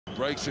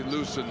breaks it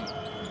loose, and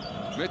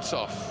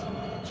Micov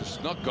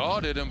just not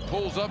guarded and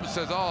pulls up and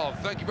says, "Oh,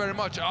 thank you very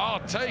much, I'll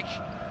take."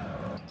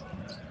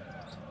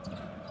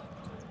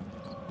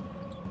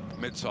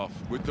 Micov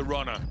with the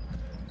runner,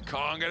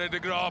 can't get it to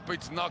go up,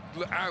 it's knocked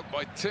out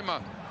by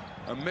Timmer.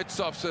 And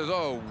Micov says,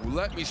 "Oh,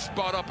 let me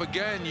spot up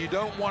again. You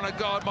don't want to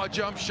guard my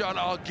jump shot,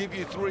 I'll give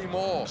you 3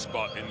 more."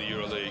 Spot in the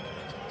EuroLeague.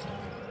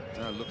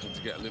 Now looking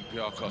to get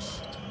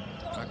Olympiacos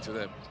back to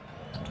their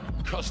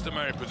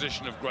customary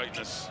position of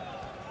greatness.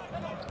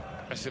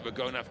 Aggressive at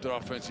going after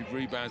offensive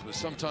rebounds, but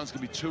sometimes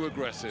can be too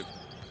aggressive.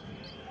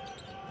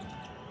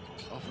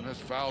 Often has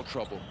foul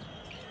trouble.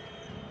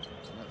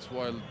 And that's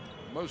why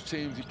most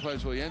teams he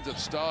plays well, he ends up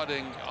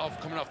starting off,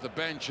 coming off the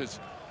bench as...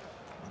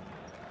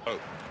 Oh.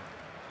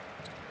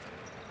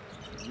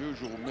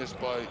 Usual miss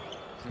by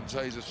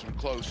Printezis from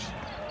close.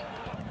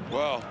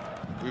 Well,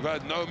 we've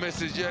had no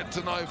misses yet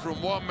tonight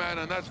from one man,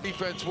 and that's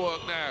defense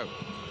work now.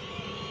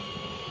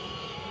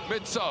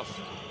 Micov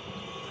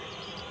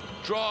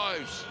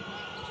drives,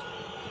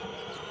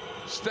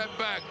 step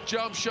back,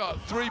 jump shot,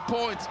 3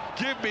 points.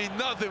 Give me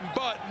nothing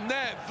but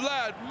net,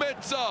 Vlad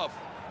Micov.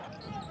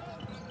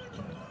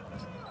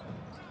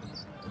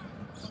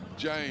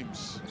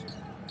 James,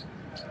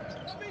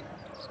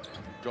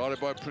 guarded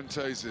by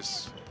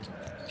Printezis.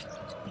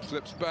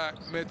 Flips back,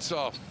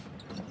 Micov.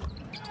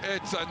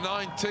 It's a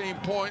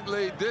 19-point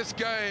lead. This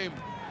game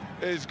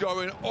is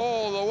going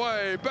all the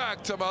way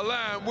back to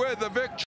Milan with the victory.